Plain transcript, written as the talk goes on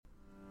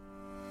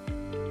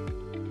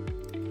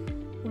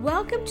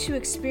Welcome to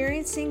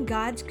Experiencing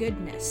God's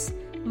Goodness.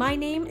 My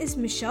name is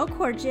Michelle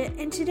Corgett,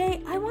 and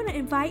today I want to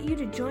invite you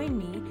to join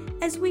me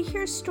as we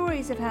hear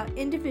stories of how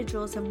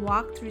individuals have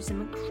walked through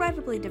some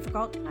incredibly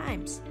difficult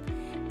times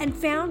and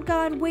found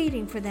God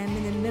waiting for them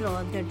in the middle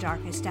of their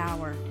darkest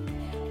hour.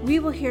 We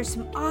will hear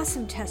some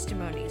awesome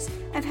testimonies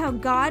of how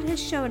God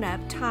has shown up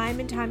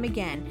time and time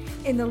again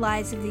in the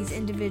lives of these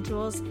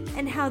individuals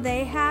and how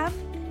they have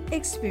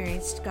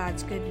experienced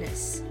God's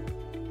goodness.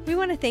 We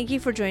want to thank you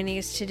for joining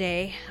us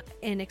today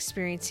in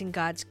Experiencing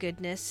God's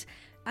Goodness.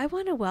 I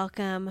want to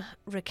welcome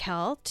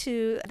Raquel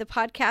to the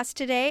podcast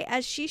today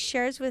as she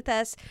shares with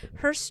us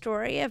her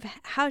story of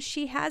how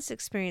she has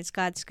experienced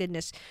God's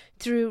goodness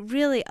through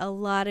really a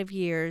lot of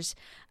years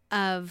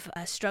of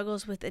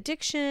struggles with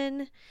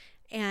addiction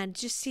and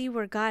just see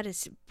where God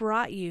has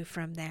brought you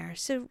from there.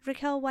 So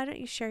Raquel, why don't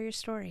you share your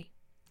story?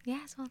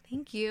 Yes, well,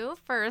 thank you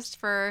first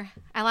for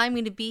allowing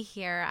me to be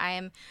here. I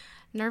am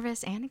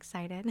nervous and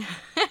excited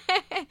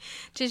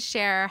to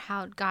share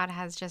how God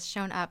has just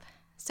shown up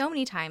so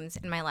many times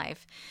in my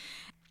life.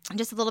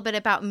 Just a little bit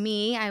about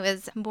me. I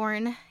was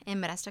born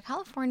in Modesto,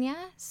 California.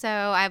 So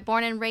I'm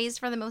born and raised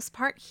for the most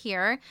part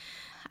here.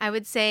 I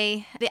would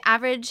say the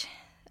average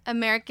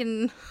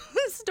American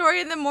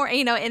story in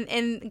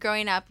in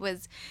growing up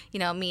was,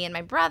 me and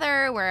my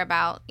brother were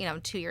about,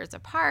 2 years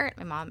apart,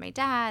 my mom and my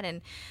dad,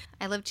 and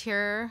I lived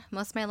here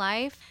most of my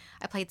life.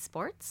 I played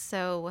sports,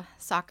 so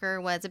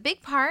soccer was a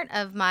big part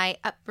of my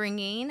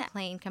upbringing,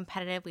 playing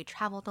competitive. We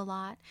traveled a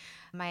lot.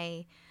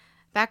 My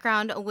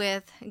background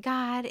with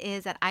God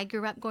is that I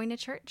grew up going to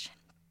church.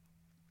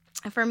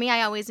 For me,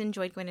 I always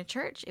enjoyed going to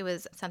church. It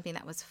was something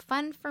that was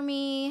fun for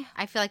me.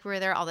 I feel like we were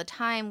there all the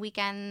time,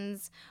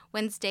 weekends,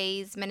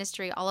 Wednesdays,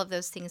 ministry, all of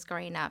those things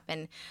growing up.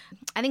 And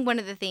I think one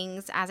of the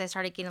things as I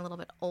started getting a little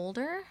bit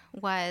older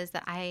was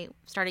that I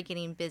started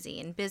getting busy.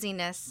 And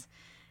busyness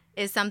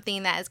is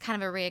something that is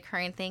kind of a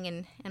reoccurring thing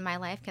in my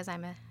life because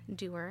I'm a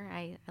doer.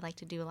 I like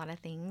to do a lot of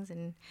things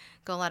and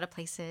go a lot of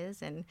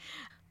places. And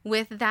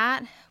with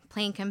that,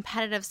 playing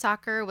competitive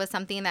soccer was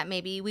something that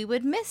maybe we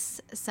would miss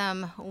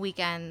some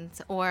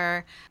weekends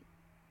or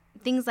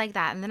things like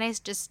that. And then I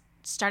just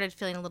started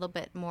feeling a little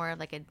bit more of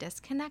like a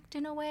disconnect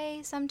in a way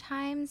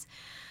sometimes.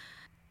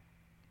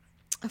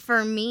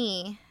 For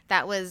me,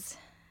 that was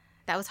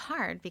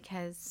hard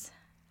because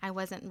I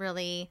wasn't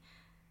really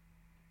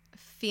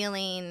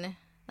feeling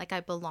like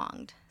I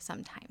belonged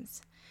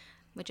sometimes,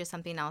 which is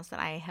something else that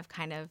I have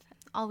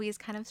always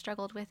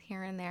struggled with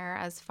here and there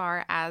as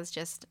far as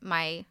just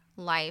my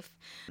life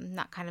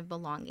not kind of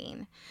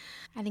belonging.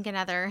 I think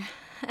another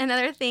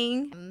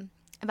thing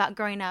about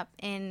growing up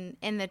in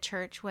the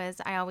church was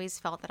I always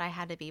felt that I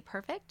had to be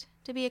perfect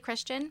to be a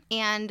Christian.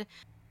 And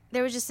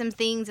there was just some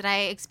things that I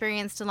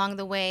experienced along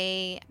the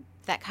way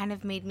that kind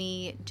of made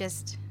me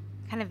just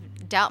kind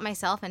of doubt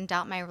myself and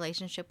doubt my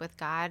relationship with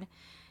God.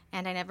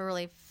 And I never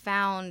really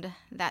found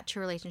that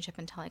true relationship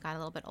until I got a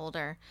little bit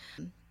older.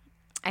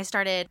 I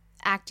started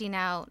acting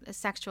out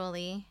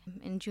sexually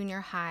in junior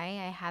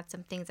high. I had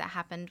some things that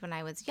happened when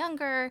I was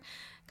younger,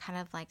 kind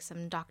of like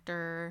some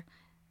doctor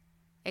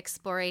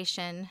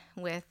exploration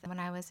with when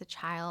I was a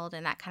child,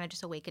 and that kind of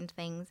just awakened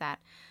things that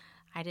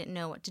I didn't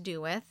know what to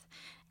do with.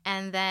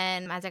 And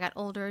then as I got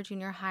older,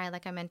 junior high,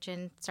 like I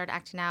mentioned, started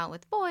acting out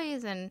with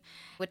boys, and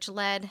which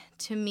led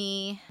to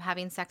me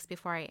having sex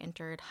before I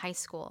entered high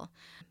school.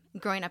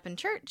 Growing up in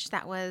church,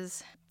 that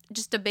was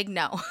just a big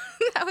no.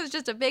 That was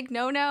just a big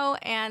no-no.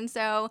 And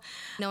so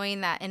knowing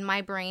that in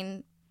my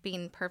brain,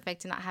 being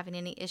perfect and not having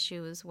any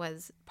issues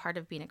was part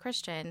of being a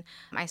Christian,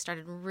 I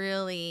started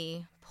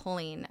really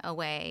pulling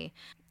away.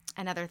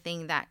 Another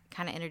thing that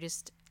kind of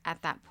introduced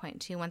at that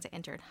point too, once I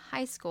entered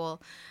high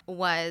school,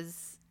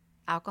 was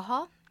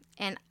alcohol.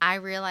 And I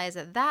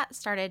realized that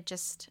started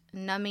just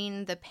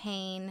numbing the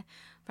pain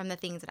from the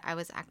things that I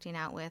was acting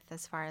out with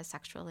as far as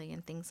sexually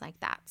and things like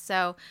that.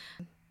 So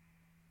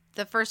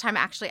the first time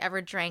I actually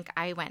ever drank,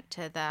 I went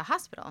to the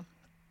hospital.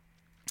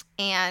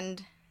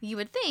 And you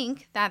would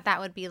think that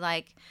would be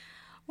like,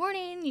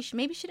 warning, you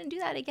shouldn't do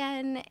that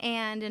again.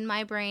 And in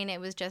my brain, it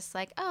was just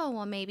like, oh,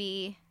 well,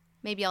 maybe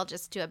I'll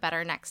just do it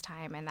better next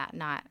time and that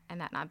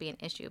not be an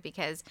issue.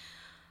 Because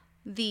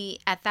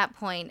at that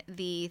point,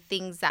 the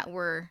things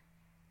the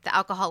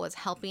alcohol was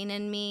helping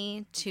in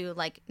me to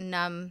like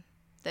numb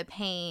the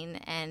pain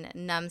and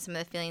numb some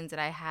of the feelings that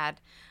I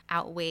had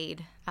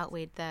outweighed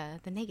the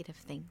negative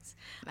things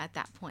at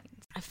that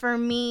point. For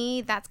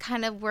me, that's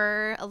kind of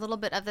where a little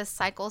bit of the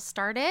cycle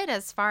started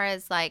as far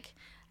as like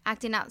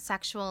acting out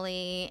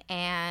sexually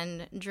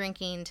and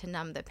drinking to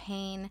numb the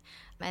pain.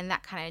 And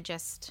that kind of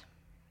just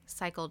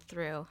cycled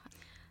through.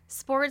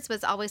 Sports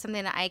was always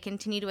something that I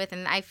continued with.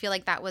 And I feel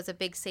like that was a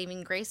big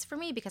saving grace for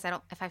me because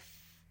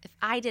if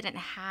I didn't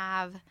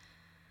have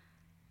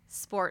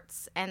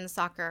sports and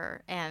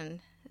soccer and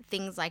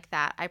things like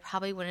that, I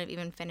probably wouldn't have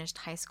even finished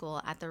high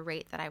school at the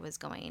rate that I was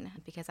going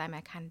because I'm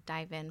a kind of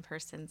dive-in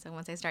person. So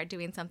once I start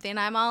doing something,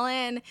 I'm all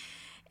in.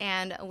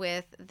 And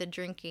with the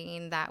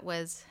drinking, that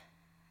was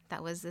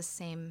the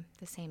same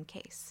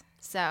case.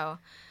 So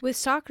with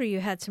soccer, you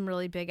had some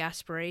really big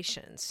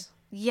aspirations.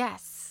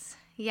 Yes.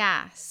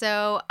 Yeah.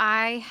 So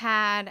I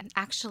had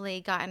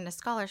actually gotten a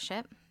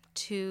scholarship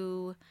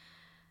to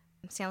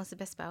San Luis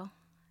Obispo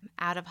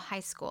out of high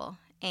school.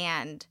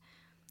 And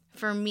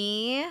for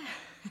me,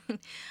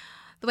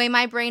 the way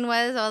my brain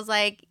was, I was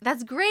like,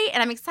 that's great.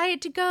 And I'm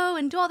excited to go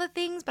and do all the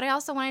things. But I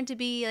also wanted to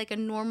be like a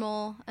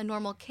normal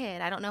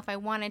kid. I don't know if I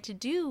wanted to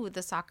do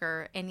the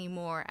soccer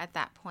anymore at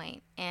that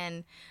point.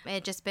 And it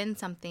had just been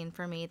something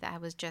for me that I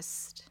was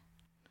just,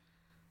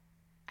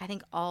 I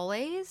think,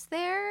 always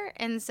there.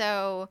 And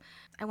so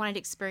I wanted to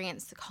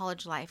experience the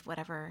college life,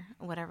 whatever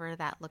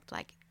that looked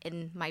like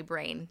in my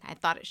brain. I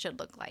thought it should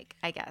look like,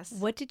 I guess.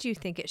 What did you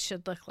think it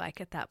should look like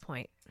at that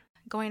point?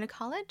 Going to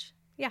college?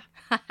 Yeah.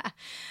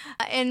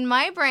 In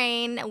my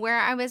brain, where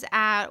I was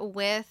at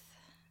with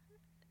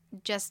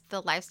just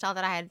the lifestyle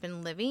that I had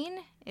been living,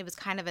 it was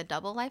kind of a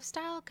double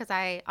lifestyle because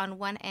on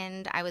one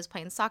end, I was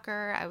playing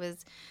soccer. I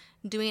was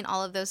doing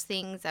all of those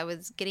things. I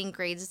was getting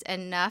grades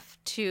enough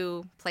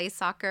to play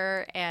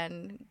soccer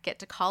and get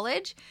to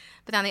college.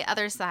 But on the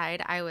other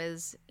side, I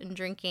was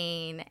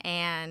drinking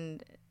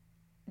and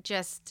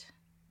just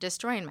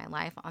destroying my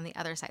life on the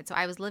other side. So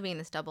I was living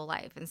this double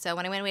life. And so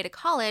when I went away to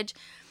college,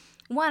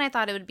 one, I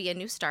thought it would be a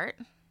new start.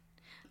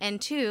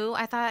 And two,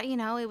 I thought,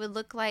 it would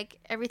look like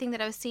everything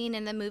that I was seeing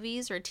in the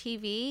movies or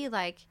TV.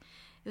 Like,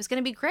 it was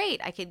going to be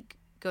great. I could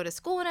go to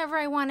school whenever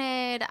I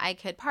wanted. I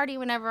could party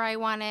whenever I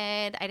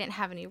wanted. I didn't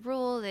have any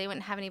rules. I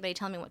wouldn't have anybody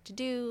telling me what to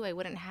do. I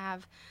wouldn't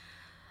have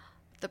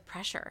the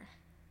pressure,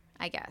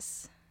 I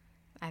guess.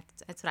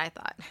 That's what I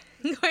thought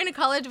going to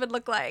college would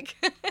look like.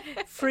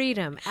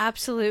 Freedom.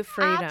 Absolute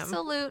freedom.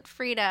 Absolute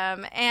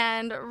freedom.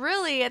 And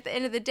really, at the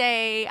end of the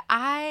day,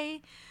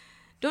 I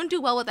don't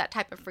do well with that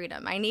type of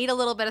freedom. I need a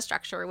little bit of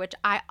structure, which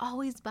I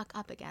always buck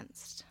up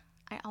against.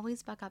 I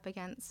always buck up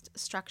against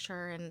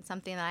structure, and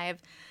something that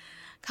I've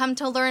come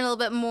to learn a little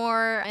bit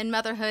more. And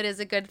motherhood is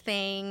a good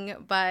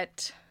thing,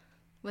 but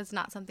was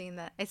not something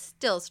that I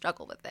still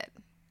struggle with it.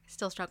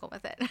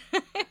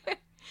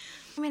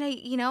 I mean,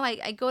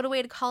 I go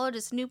away to college,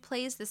 this new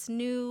place, this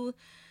new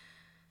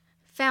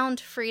found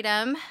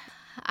freedom.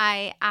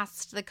 I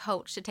asked the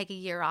coach to take a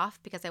year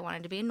off because I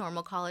wanted to be a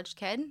normal college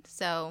kid.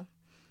 So,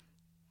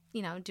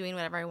 doing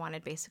whatever I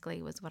wanted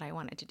basically was what I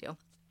wanted to do.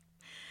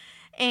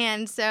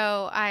 And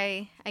so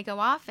I go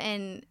off,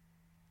 and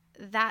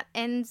that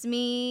ends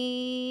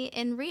me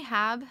in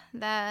rehab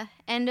the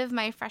end of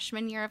my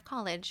freshman year of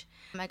college.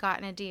 I got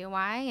in a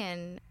DUI,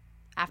 and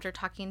after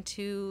talking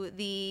to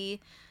the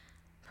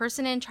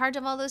person in charge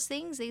of all those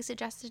things, they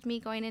suggested me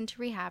going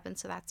into rehab, and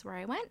so that's where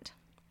I went.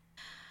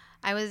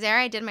 I was there.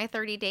 I did my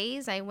 30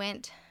 days. I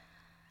don't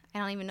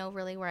even know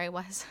really where I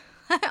was,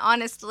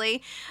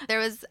 honestly. There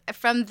was,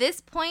 from this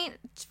point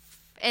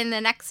in the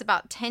next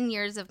about 10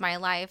 years of my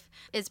life,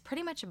 is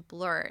pretty much a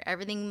blur.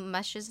 Everything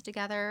mushes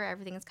together.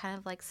 Everything is kind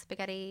of like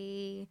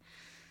spaghetti,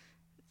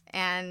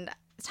 and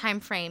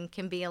time frame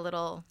can be a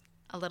little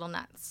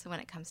nuts when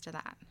it comes to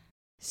that.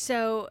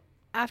 So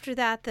after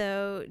that,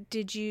 though,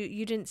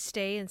 you didn't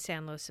stay in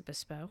San Luis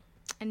Obispo?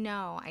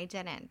 No, I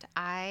didn't.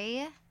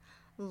 I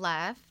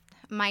left.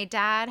 My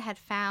dad had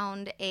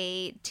found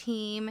a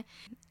team,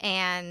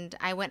 and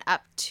I went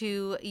up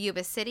to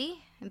Yuba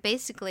City,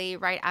 basically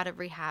right out of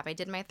rehab. I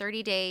did my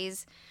 30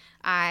 days.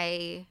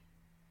 I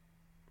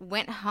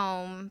went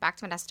home, back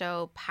to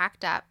Modesto,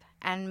 packed up,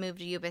 and moved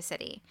to Yuba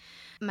City.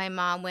 My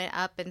mom went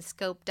up and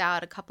scoped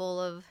out a couple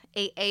of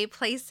AA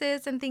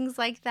places and things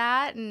like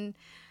that.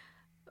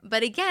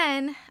 But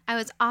again, I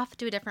was off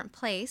to a different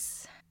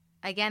place.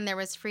 Again, there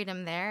was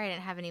freedom there. I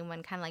didn't have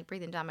anyone kind of like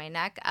breathing down my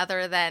neck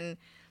other than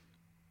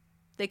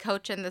the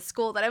coach and the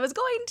school that I was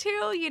going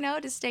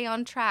to stay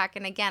on track.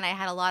 And again, I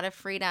had a lot of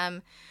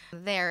freedom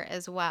there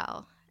as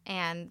well.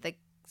 And the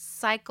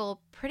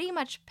cycle pretty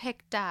much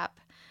picked up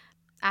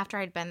after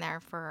I'd been there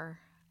for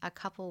a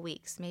couple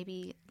weeks,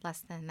 maybe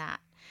less than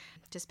that.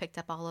 Just picked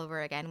up all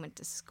over again. Went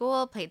to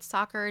school, played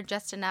soccer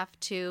just enough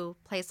to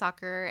play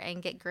soccer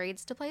and get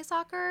grades to play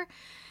soccer.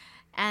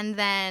 And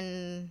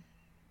then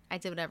I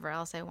did whatever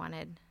else I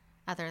wanted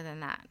other than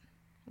that,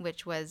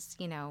 which was,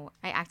 I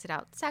acted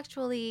out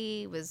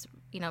sexually, was,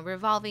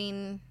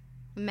 revolving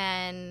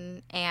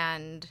men,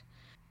 and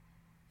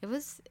it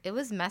was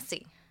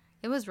messy.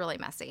 It was really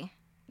messy.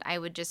 I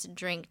would just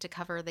drink to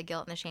cover the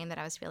guilt and the shame that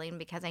I was feeling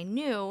because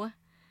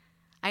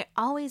I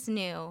always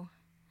knew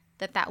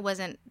that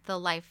wasn't the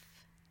life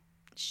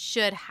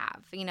should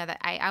have, that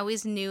I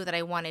always knew that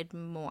I wanted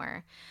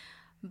more.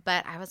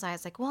 But I was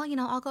like, well,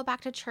 I'll go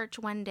back to church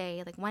one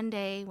day, like one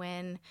day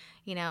when,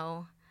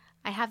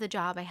 I have the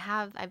job,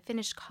 I've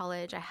finished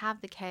college, I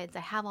have the kids,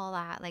 I have all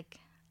that, like,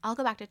 I'll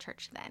go back to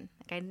church then.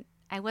 Like,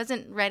 I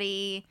wasn't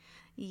ready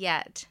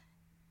yet.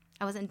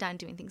 I wasn't done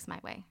doing things my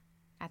way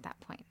at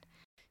that point.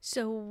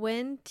 So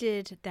when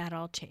did that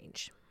all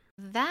change?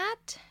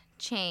 That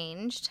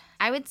changed.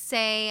 I would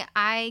say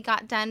I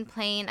got done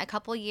playing a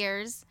couple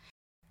years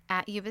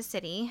at Yuba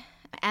City,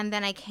 and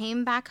then I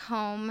came back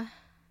home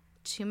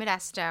to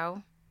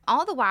Modesto.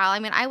 All the while,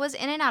 I was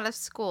in and out of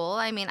school.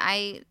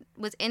 I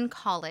was in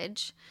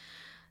college,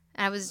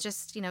 and I was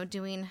just,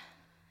 doing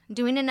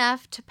doing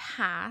enough to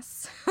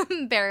pass.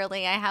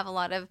 Barely. I have a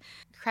lot of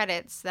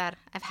credits that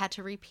I've had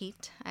to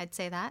repeat. I'd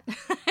say that.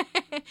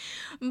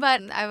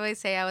 But I always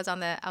say I was on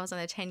the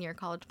 10-year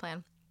college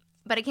plan.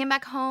 But I came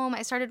back home.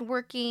 I started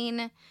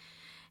working,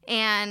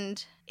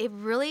 and it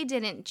really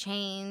didn't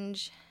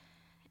change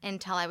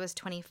until I was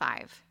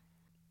 25.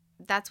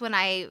 That's when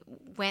I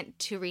went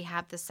to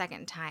rehab the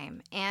second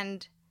time.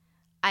 And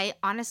I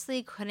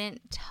honestly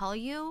couldn't tell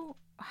you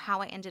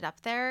how I ended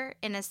up there,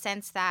 in a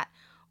sense that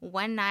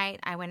one night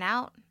I went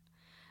out,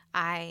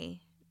 I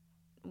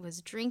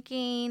was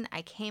drinking,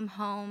 I came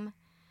home,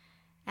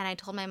 and I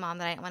told my mom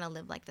that I didn't want to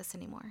live like this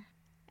anymore.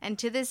 And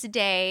to this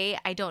day,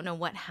 I don't know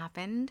what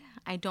happened.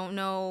 I don't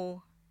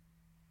know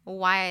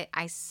why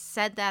I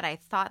said that, I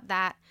thought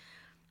that,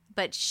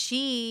 but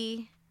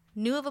she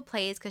knew of a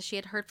place because she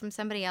had heard from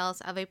somebody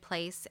else of a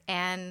place,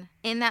 and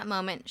in that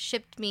moment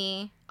shipped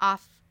me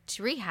off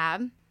to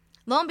rehab.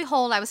 Lo and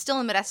behold, I was still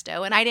in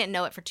Modesto, and I didn't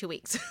know it for 2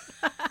 weeks.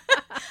 I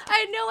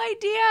had no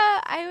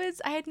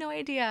idea. I had no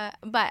idea,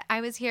 but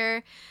I was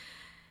here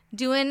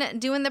doing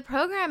the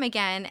program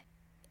again.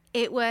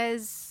 It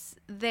was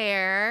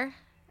there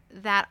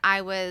that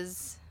I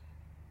was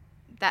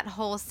that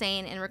whole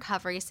saying in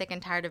recovery, sick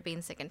and tired of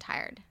being sick and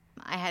tired.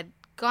 I had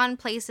gone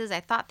places. I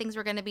thought things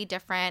were going to be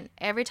different.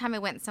 Every time I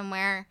went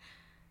somewhere,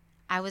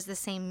 I was the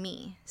same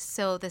me.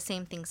 So the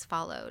same things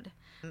followed.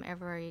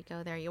 Everywhere you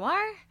go, there you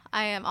are.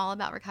 I am all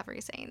about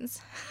recovery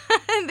sayings.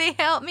 They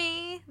help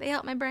me. They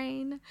help my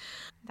brain.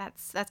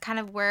 That's kind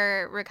of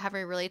where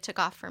recovery really took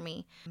off for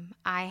me.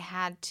 I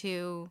had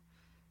to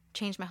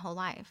change my whole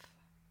life.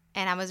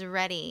 And I was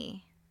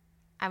ready.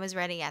 I was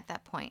ready at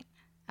that point.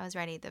 I was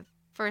ready. The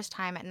first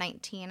time at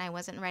 19, I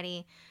wasn't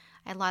ready.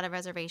 I had a lot of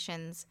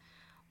reservations.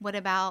 What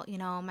about,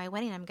 my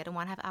wedding? I'm going to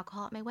want to have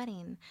alcohol at my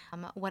wedding.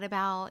 What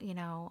about,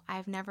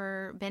 I've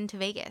never been to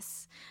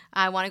Vegas.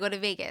 I want to go to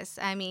Vegas.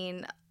 I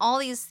mean, all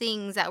these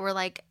things that were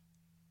like,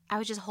 I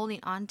was just holding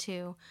on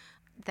to,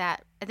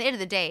 that at the end of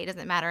the day, it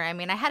doesn't matter. I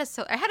mean, I had a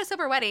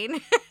sober wedding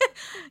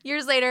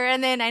years later,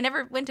 and then I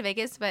never went to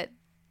Vegas, but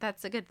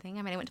that's a good thing.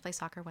 I mean, I went to play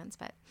soccer once,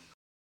 but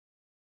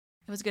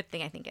it was a good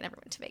thing, I think, I never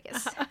went to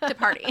Vegas to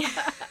party.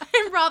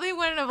 I probably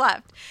wouldn't have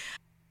left.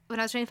 When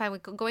I was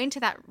 25, going to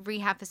that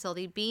rehab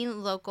facility,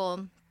 being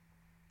local,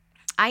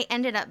 I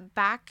ended up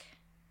back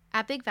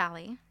at Big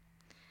Valley,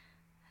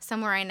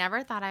 somewhere I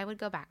never thought I would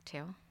go back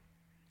to.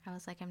 I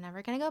was like, I'm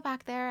never going to go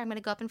back there. I'm going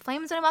to go up in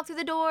flames when I walk through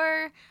the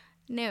door.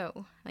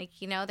 No.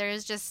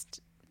 There's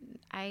just,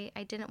 I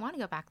didn't want to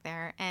go back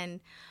there. And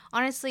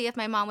honestly, if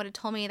my mom would have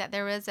told me that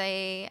there was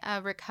a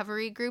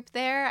recovery group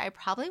there, I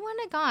probably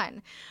wouldn't have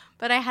gone.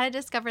 But I had to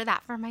discover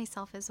that for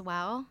myself as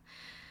well.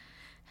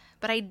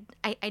 But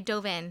I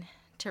dove in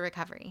to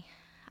recovery.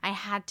 I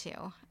had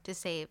to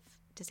save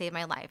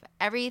my life.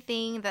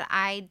 Everything that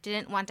I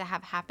didn't want to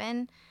have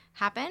happen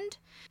happened.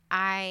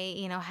 I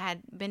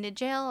had been to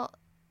jail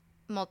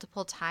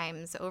multiple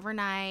times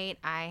overnight.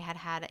 I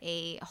had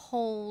a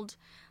hold,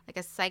 like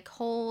a psych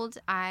hold.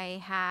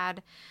 I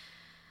had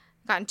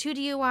gotten 2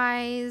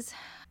 DUIs.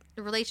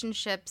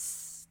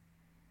 Relationships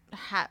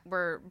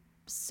were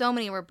so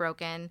many were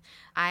broken.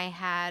 I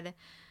had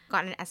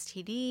gotten an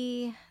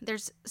STD.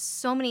 There's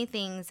so many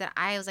things that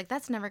I was like,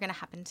 that's never going to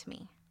happen to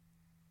me.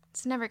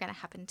 It's never going to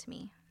happen to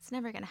me. It's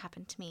never going to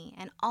happen to me.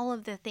 And all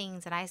of the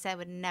things that I said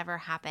would never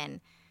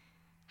happen,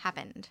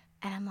 happened.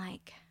 And I'm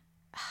like,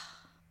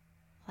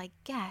 I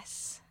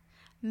guess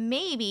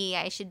maybe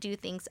I should do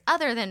things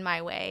other than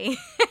my way.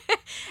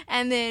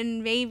 And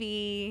then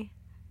maybe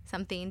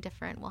something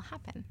different will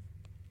happen.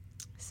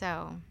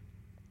 So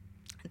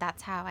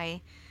that's how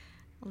I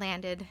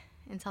landed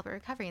in celebrate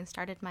recovery and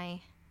started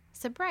my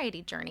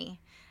sobriety journey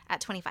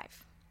at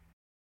 25.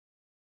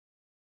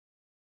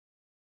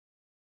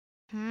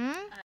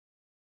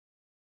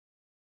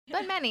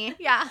 But many,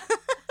 yeah.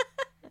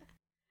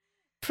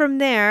 From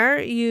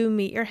there, you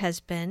meet your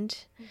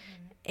husband,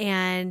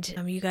 and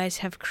you guys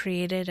have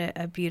created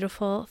a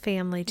beautiful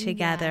family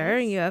together.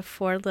 Yes. You have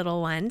 4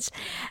 little ones.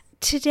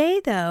 Today,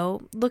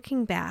 though,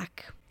 looking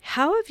back,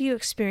 how have you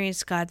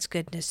experienced God's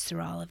goodness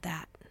through all of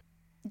that?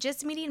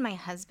 Just meeting my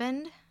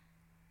husband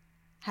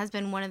has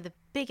been one of the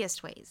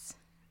biggest ways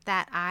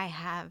that I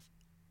have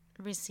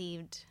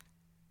received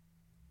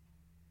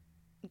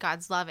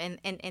God's love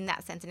in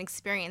that sense and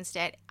experienced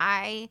it.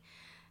 I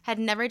had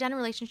never done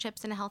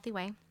relationships in a healthy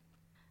way.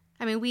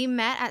 I mean, we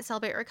met at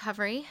Celebrate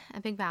Recovery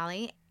at Big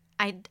Valley.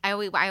 I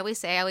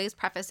always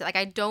preface it, like,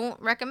 I don't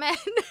recommend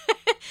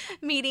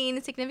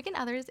meeting significant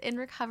others in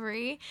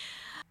recovery.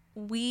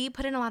 We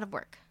put in a lot of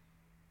work.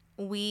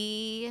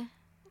 We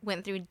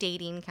went through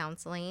dating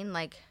counseling,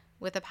 like,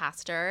 with a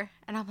pastor.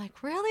 And I'm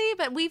like, really?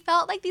 But we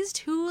felt like these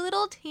 2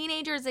 little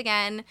teenagers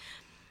again,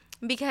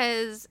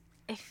 because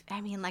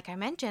like I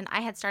mentioned,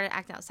 I had started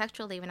acting out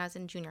sexually when I was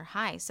in junior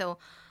high. So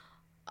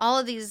all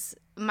of these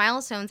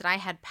milestones that I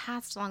had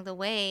passed along the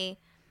way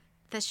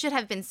that should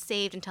have been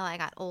saved until I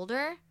got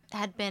older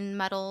had been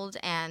muddled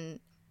and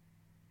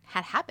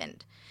had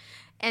happened.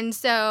 And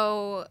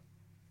so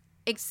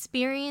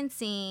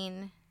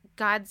experiencing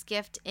God's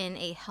gift in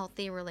a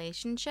healthy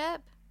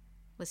relationship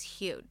was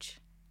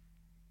huge.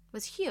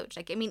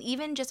 Like, I mean,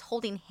 even just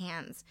holding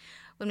hands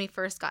when we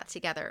first got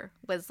together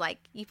was like,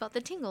 you felt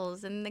the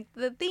tingles and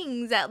the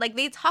things that like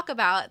they talk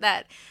about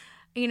that,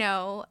 you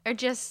know, are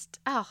just,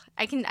 oh,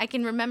 I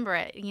can remember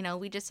it. You know,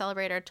 we just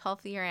celebrated our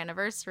 12th year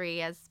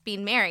anniversary as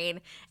being married.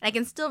 And I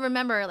can still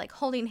remember like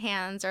holding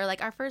hands or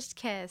like our first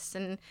kiss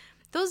and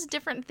those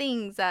different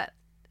things that,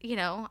 you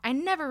know, I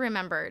never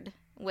remembered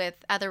with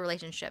other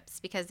relationships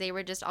because they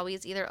were just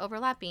always either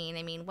overlapping.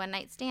 I mean, one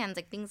night stands,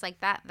 like things like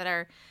that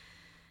are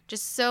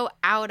just so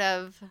out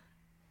of,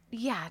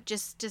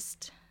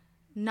 just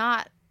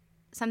not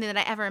something that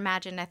I ever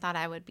imagined I thought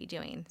I would be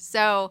doing.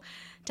 So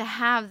to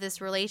have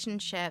this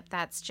relationship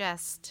that's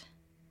just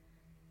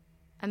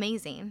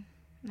amazing.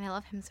 And I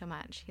love him so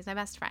much. He's my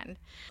best friend.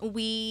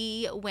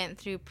 We went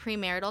through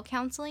premarital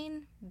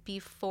counseling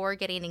before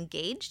getting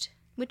engaged,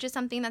 which is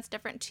something that's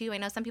different too. I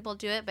know some people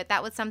do it, but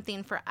that was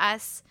something for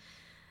us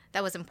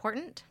that was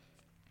important.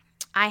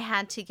 I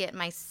had to get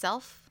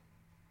myself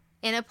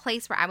in a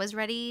place where I was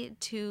ready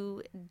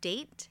to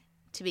date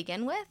to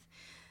begin with.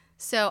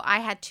 So I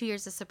had 2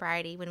 years of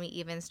sobriety when we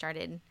even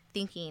started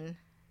thinking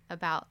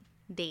about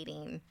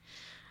dating.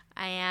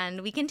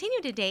 And we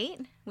continued to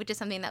date, which is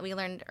something that we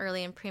learned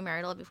early in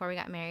premarital before we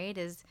got married,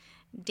 is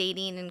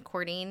dating and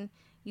courting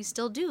you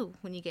still do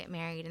when you get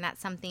married. And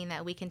that's something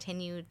that we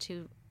continue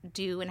to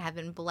do and have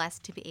been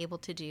blessed to be able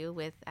to do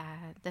with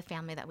the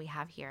family that we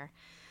have here.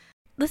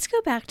 Let's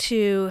go back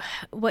to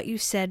what you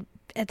said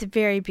at the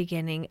very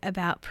beginning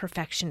about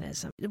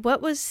perfectionism.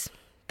 What was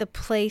the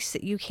place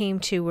that you came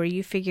to where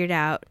you figured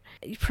out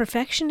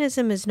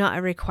perfectionism is not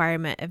a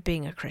requirement of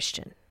being a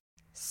Christian?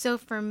 So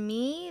for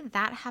me,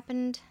 that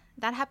happened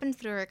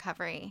through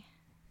recovery.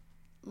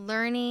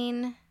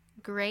 Learning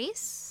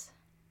grace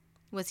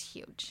was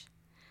huge.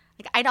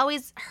 Like I'd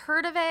always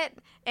heard of it,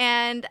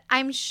 and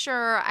I'm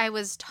sure I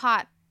was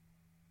taught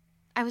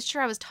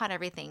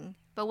everything.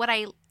 But what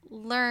I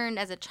learned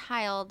as a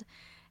child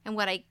and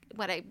what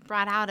I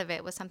brought out of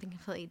it was something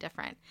completely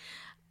different.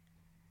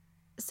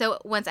 So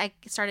once I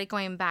started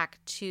going back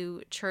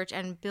to church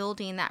and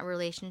building that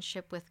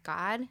relationship with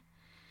God,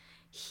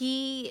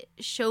 he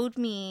showed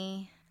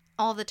me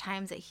all the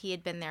times that he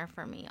had been there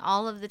for me,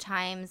 all of the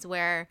times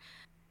where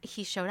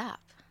he showed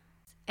up.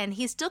 And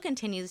he still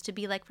continues to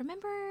be like,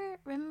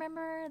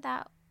 remember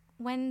that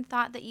one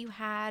thought that you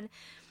had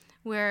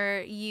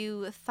where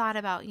you thought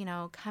about, you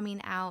know, coming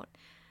out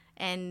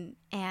and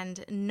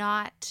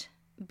not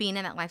being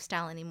in that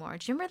lifestyle anymore.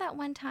 Do you remember that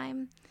one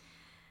time?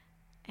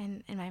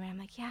 And in my mind, I'm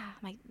like, yeah,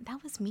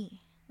 that was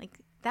me. Like,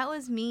 that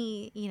was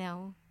me, you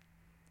know,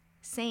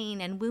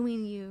 saying and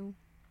wooing you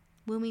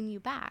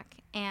back.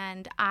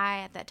 And I,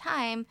 at that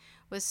time,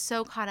 was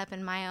so caught up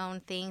in my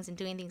own things and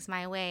doing things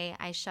my way,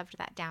 I shoved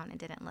that down and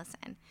didn't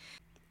listen.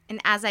 And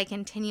as I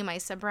continue my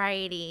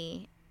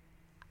sobriety,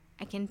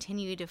 I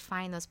continue to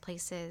find those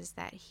places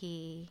that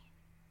he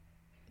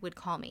would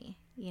call me,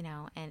 you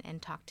know,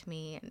 and talk to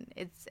me. And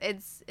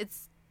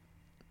it's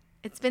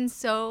been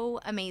so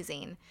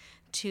amazing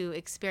to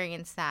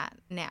experience that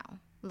now,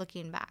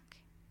 looking back.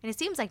 And it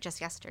seems like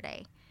just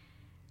yesterday.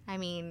 I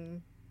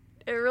mean,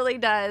 it really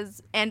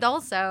does. And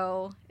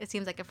also, it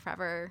seems like a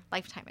forever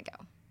lifetime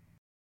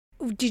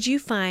ago. Did you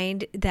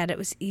find that it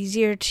was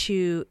easier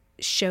to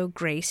show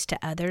grace to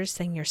others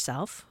than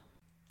yourself?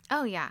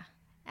 Oh, yeah.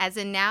 As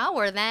in now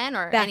or then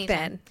or back anytime?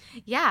 then?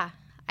 Yeah.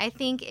 I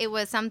think it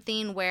was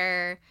something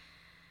where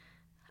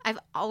I've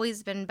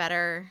always been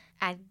better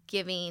at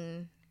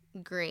giving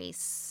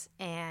grace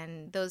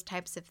and those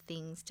types of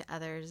things to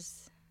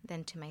others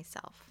than to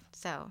myself.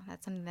 So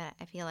that's something that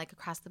I feel like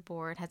across the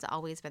board has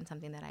always been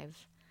something that I've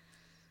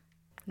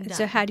done.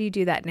 So how do you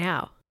do that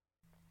now?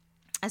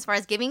 As far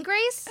as giving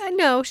grace?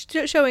 No,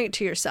 showing it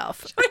to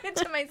yourself. Showing it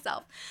to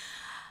myself.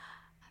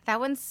 That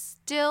one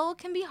still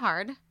can be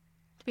hard,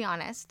 to be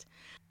honest.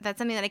 That's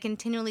something that I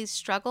continually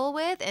struggle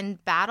with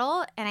and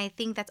battle. And I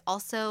think that's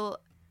also,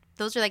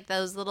 those are like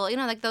those little, you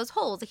know, like those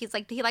holes.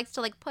 He likes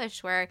to like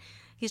push where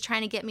he's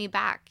trying to get me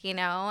back, you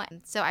know?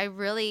 And so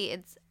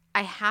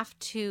I have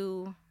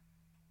to,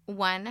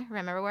 one,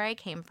 remember where I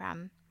came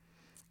from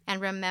and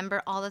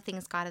remember all the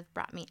things God has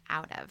brought me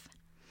out of.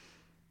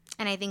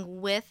 And I think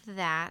with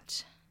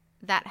that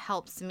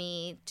helps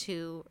me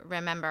to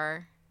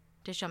remember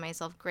to show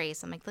myself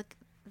grace. I'm like, look,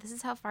 this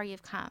is how far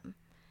you've come.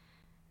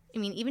 I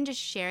mean, even just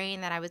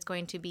sharing that I was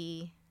going to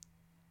be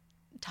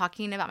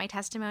talking about my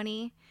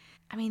testimony.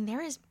 I mean,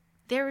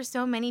 there were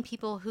so many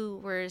people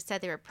who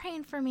said they were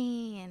praying for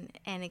me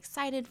and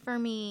excited for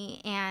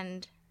me.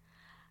 And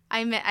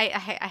I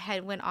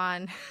had went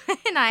on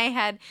and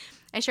I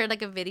shared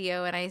like a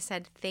video and I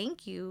said,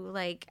 thank you.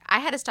 Like I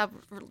had to stop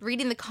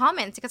reading the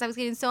comments because I was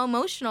getting so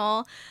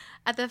emotional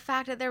at the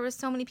fact that there were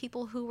so many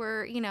people who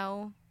were, you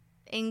know,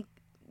 that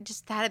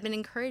had been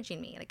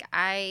encouraging me. Like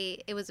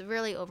it was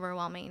really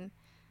overwhelming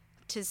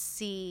to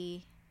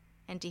see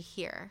and to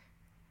hear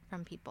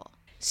from people.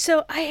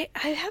 So I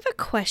have a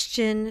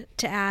question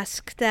to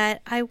ask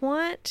that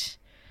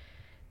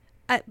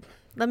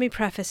let me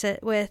preface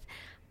it with,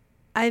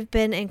 I've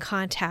been in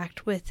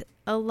contact with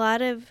a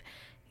lot of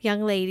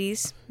young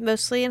ladies,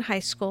 mostly in high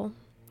school,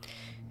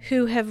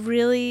 who have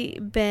really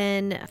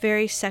been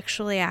very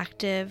sexually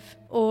active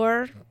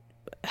or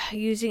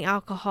using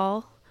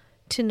alcohol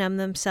to numb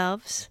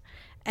themselves,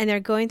 and they're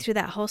going through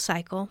that whole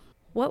cycle,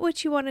 what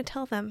would you want to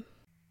tell them?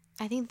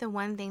 I think the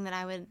one thing that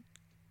I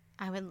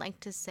would like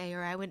to say,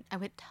 or I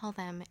would tell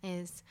them,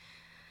 is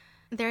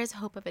there is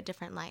hope of a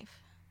different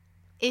life.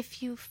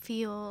 If you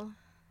feel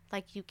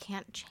like you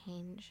can't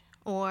change,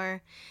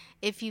 or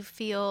if you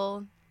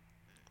feel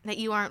that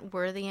you aren't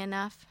worthy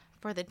enough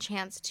for the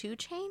chance to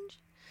change,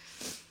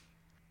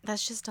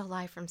 that's just a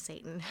lie from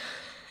Satan.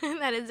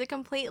 That is a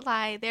complete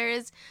lie. There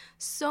is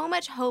so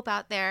much hope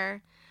out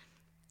there.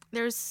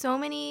 There's so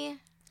many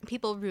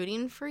people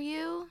rooting for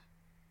you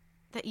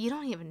that you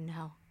don't even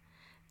know.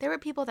 There were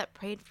people that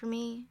prayed for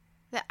me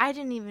that I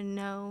didn't even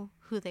know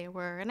who they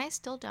were, and I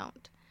still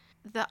don't.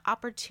 The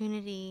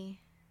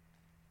opportunity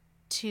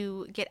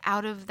to get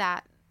out of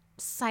that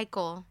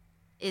cycle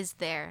is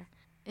there.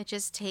 It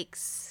just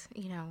takes,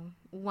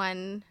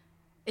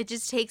 it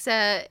just takes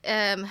I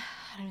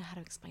don't know how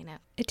to explain it.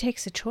 It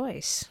takes a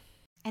choice.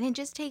 And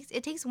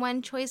it takes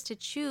one choice to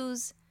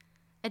choose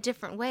a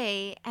different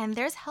way, and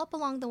there's help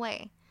along the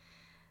way.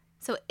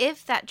 So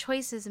if that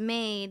choice is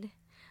made,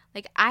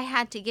 like I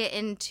had to get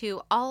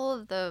into all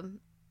of the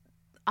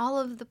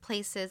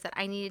places that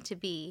I needed to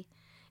be.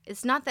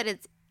 It's not that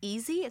it's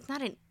easy. It's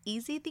not an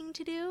easy thing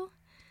to do,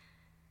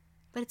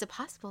 but it's a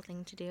possible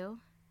thing to do.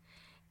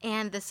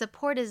 And the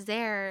support is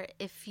there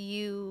if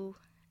you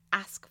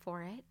ask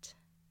for it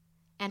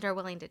and are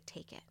willing to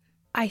take it.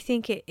 I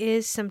think it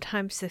is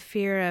sometimes the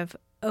fear of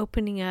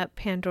opening up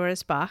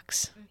Pandora's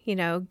box,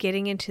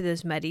 getting into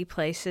those muddy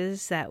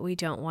places that we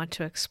don't want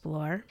to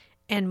explore.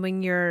 And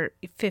when you're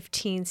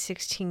 15,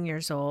 16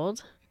 years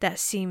old, that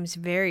seems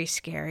very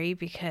scary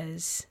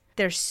because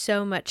there's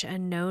so much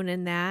unknown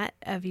in that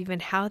of even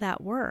how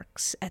that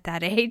works at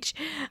that age.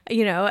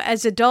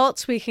 As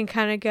adults, we can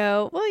kind of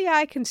go, well, yeah,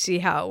 I can see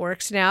how it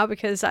works now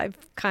because I've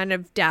kind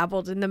of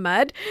dabbled in the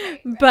mud.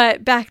 Right.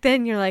 But back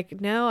then you're like,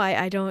 no,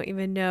 I don't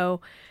even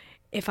know.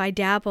 If I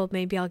dabble,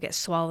 maybe I'll get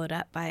swallowed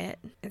up by it.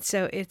 And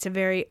so it's a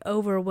very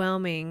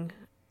overwhelming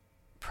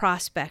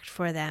prospect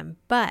for them.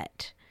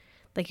 But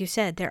like you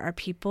said, there are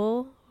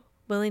people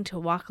willing to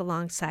walk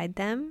alongside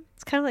them.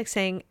 It's kind of like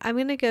saying, I'm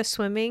going to go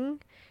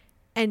swimming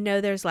and know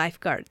there's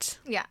lifeguards.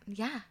 Yeah.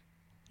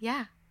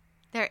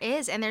 There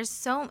is. And there's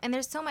so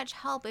much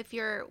help if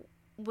you're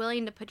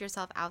willing to put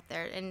yourself out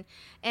there.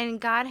 And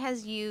God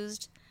has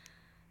used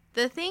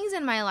the things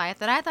in my life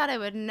that I thought I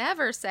would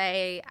never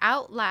say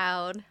out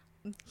loud.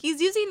 He's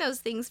using those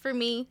things for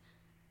me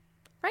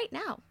right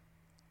now.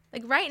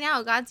 Like right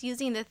now, God's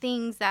using the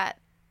things that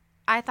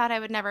I thought I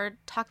would never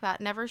talk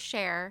about, never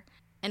share.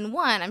 And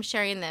one, I'm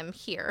sharing them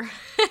here.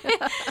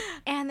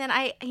 And then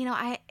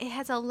it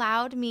has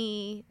allowed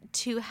me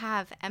to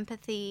have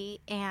empathy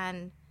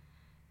and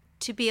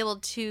to be able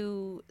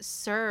to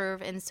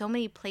serve in so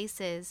many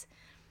places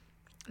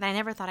that I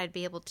never thought I'd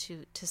be able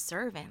to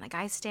serve in. Like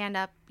I stand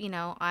up,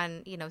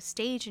 on,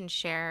 stage and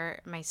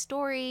share my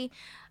story.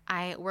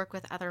 I work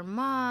with other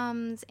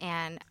moms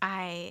and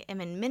I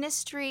am in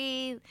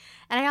ministry.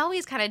 And I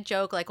always kind of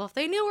joke like, well, if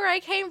they knew where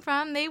I came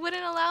from, they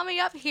wouldn't allow me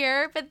up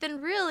here. But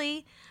then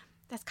really,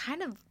 that's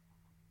kind of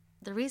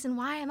the reason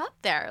why I'm up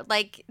there.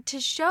 Like to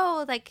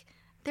show like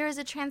there is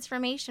a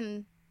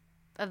transformation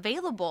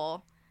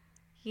available,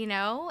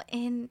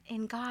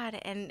 in God.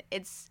 And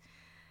it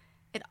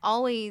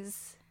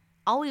always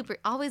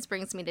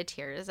brings me to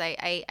tears.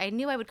 I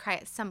knew I would cry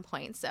at some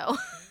point. So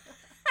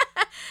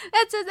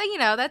I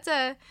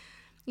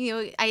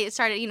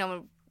started,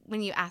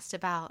 when you asked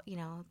about,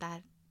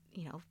 that,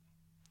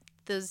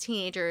 those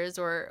teenagers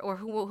or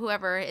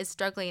whoever is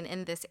struggling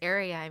in this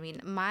area. I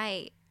mean,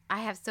 I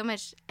have so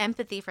much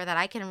empathy for that.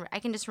 I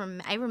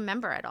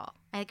remember it all.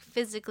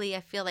 Physically,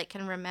 I feel like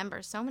can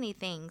remember so many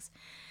things,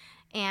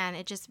 and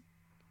it just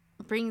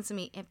brings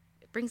me back,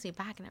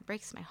 and it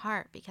breaks my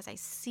heart because I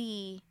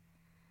see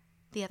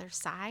the other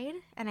side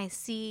and I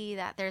see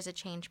that there's a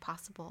change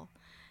possible.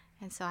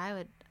 And so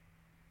I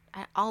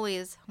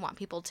always want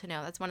people to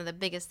know. That's one of the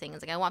biggest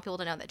things. Like I want people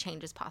to know that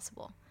change is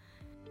possible.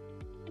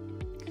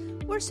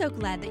 We're so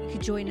glad that you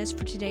could join us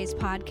for today's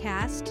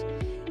podcast.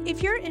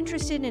 If you're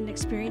interested in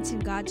experiencing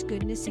God's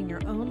goodness in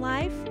your own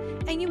life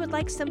and you would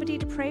like somebody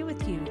to pray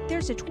with you,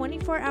 there's a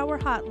 24-hour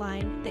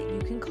hotline that you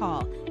can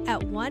call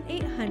at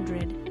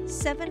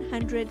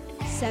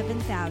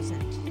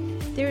 1-800-700-7000.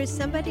 There is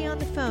somebody on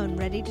the phone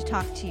ready to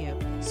talk to you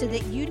so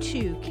that you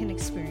too can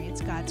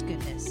experience God's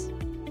goodness.